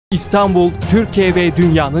İstanbul, Türkiye ve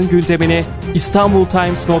dünyanın gündemini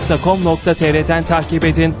istanbultimes.com.tr'den takip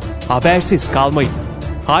edin, habersiz kalmayın.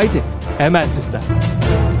 Haydi, hemen tıkla.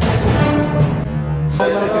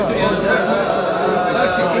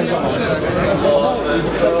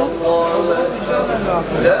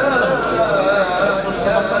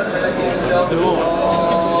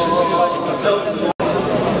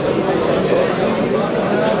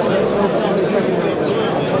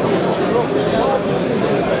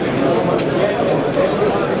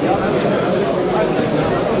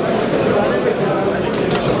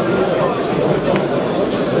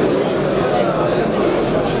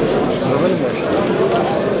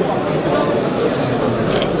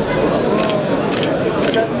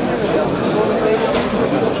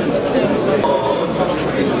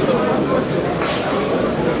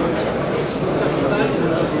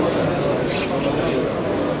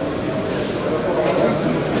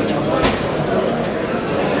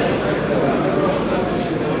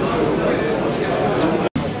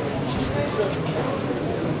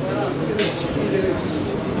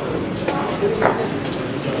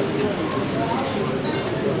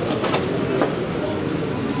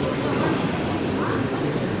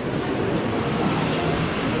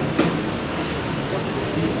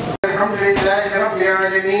 Elhamdülillahi Rabbil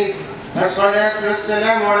alemin. Esselatu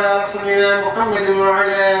vesselamu ala Resulina Muhammedin ve ala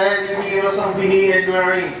alihi ve sahbihi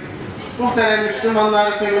ecma'in. Muhterem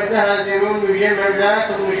Müslümanlar, kıymetli Hazirun, Yüce Mevla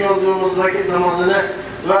kılmış olduğumuz vakit namazını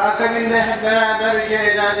ve akabinde hep beraberce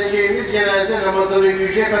eda edeceğimiz cenaze namazını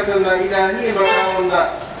yüce katında, ilahi makamında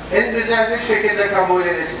en güzel bir şekilde kabul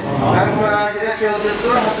eylesin. Merhum ahiret yolcusu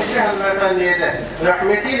Hatice hanımefendiye de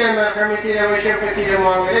rahmetiyle, merhametiyle ve şefkatiyle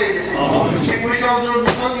muamele eylesin. Çıkmış olduğu bu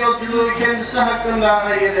son yolculuğu kendisi hakkında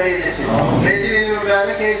hayırlı eylesin. Menzilini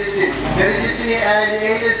mübarek eylesin. Derecesini âli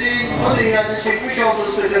eylesin. O dünyada çekmiş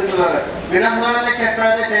olduğu sıkıntıları, günahlarına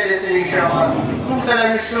kefaret eylesin inşallah.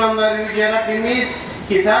 Muhterem Müslümanlar, Yüce Rabbimiz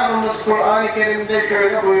kitabımız Kur'an-ı Kerim'de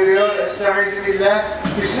şöyle buyuruyor. Estaizu billah.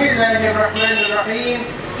 Bismillahirrahmanirrahim.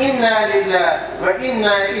 İnna lillah ve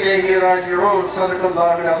inna ileyhi raciun.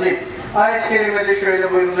 Sadakallahul azim. Ayet-i kerimede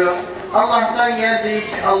şöyle buyuruluyor. Allah'tan geldik,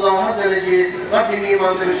 Allah'a döneceğiz. Rabbim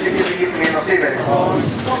imanlı bir şekilde gitmeyi nasip eylesin.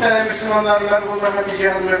 Muhterem Müslümanlar, merhum Hatice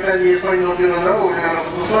hanımefendiyi son yolculuğuna uğurluyoruz.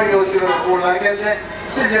 Bu son yolculuğuna uğurlarken de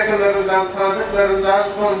siz yakınlarından, tanıdıklarından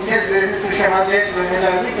son kez bir hüsnü şehadet ve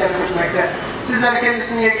helallik elde etmekte. Sizler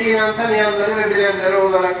kendisini yakinen tanıyanları ve bilenleri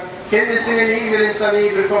olarak kendisinin iyi bir insan,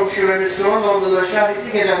 iyi bir komşu ve Müslüman olduğuna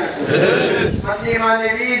şahitlik eder misiniz? Evet. Maddi,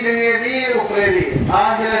 manevi, dünyevi, uhrevi,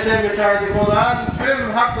 ahirete müteallik olan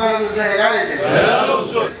tüm haklarınızı helal edin. Helal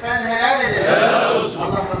olsun. Lütfen helal edin. Helal olsun.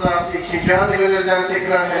 Allah rızası için canı gönülden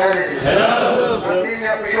tekrar helal edin. Helal olsun. Rabbim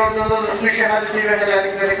yapmış olduğunuz hüsnü şehadeti ve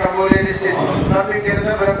helallikleri kabul eylesin. Rabbim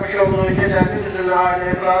geride bırakmış olduğu kederli hüzünlü aile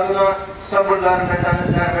efradına sabırlar,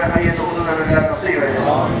 metanetler ve hayırlı uzun ömürler nasip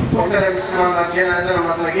eylesin. Muhterem Müslümanlar, cenaze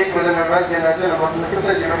namazına geçmeden evvel cenaze namazını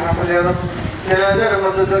kısaca yapacağım. Cenaze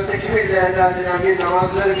namazı 4 Ekim ile eda edilen bir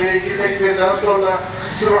namazdır. Birinci tekbirden sonra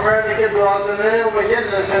Sübhaneke duasını ve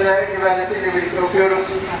Celle Senâ ibaresiyle birlikte okuyoruz.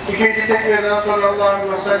 İkinci tekbirden sonra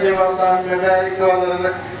Allahümme salli ve Allahümme barik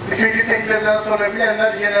dualarını. Üçüncü tekbirden sonra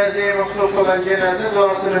bilenler cenazeye mahsus olan cenaze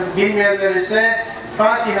duasını, bilmeyenler ise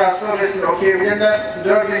Fatiha suresini okuyabilirler.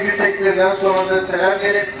 Dördüncü tekbirden sonra da selam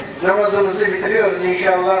verip namazımızı bitiriyoruz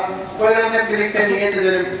inşallah. Böyle hep birlikte niyet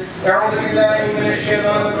edelim.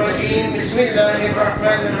 Euzubillahimineşşeytanirracim.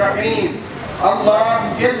 Bismillahirrahmanirrahim. Allah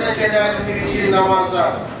Celle Celaluhu için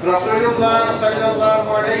namaza, Resulullah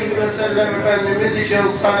sallallahu aleyhi ve sellem Efendimiz için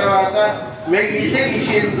salavata, meyyite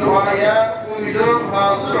için duaya, uydu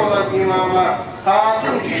hazır olan imama,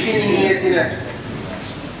 hatun kişinin niyetine.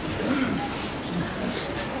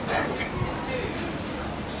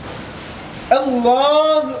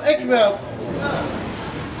 Allahu Ekber.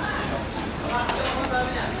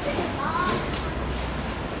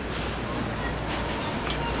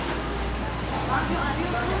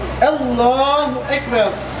 Allahu Ekber.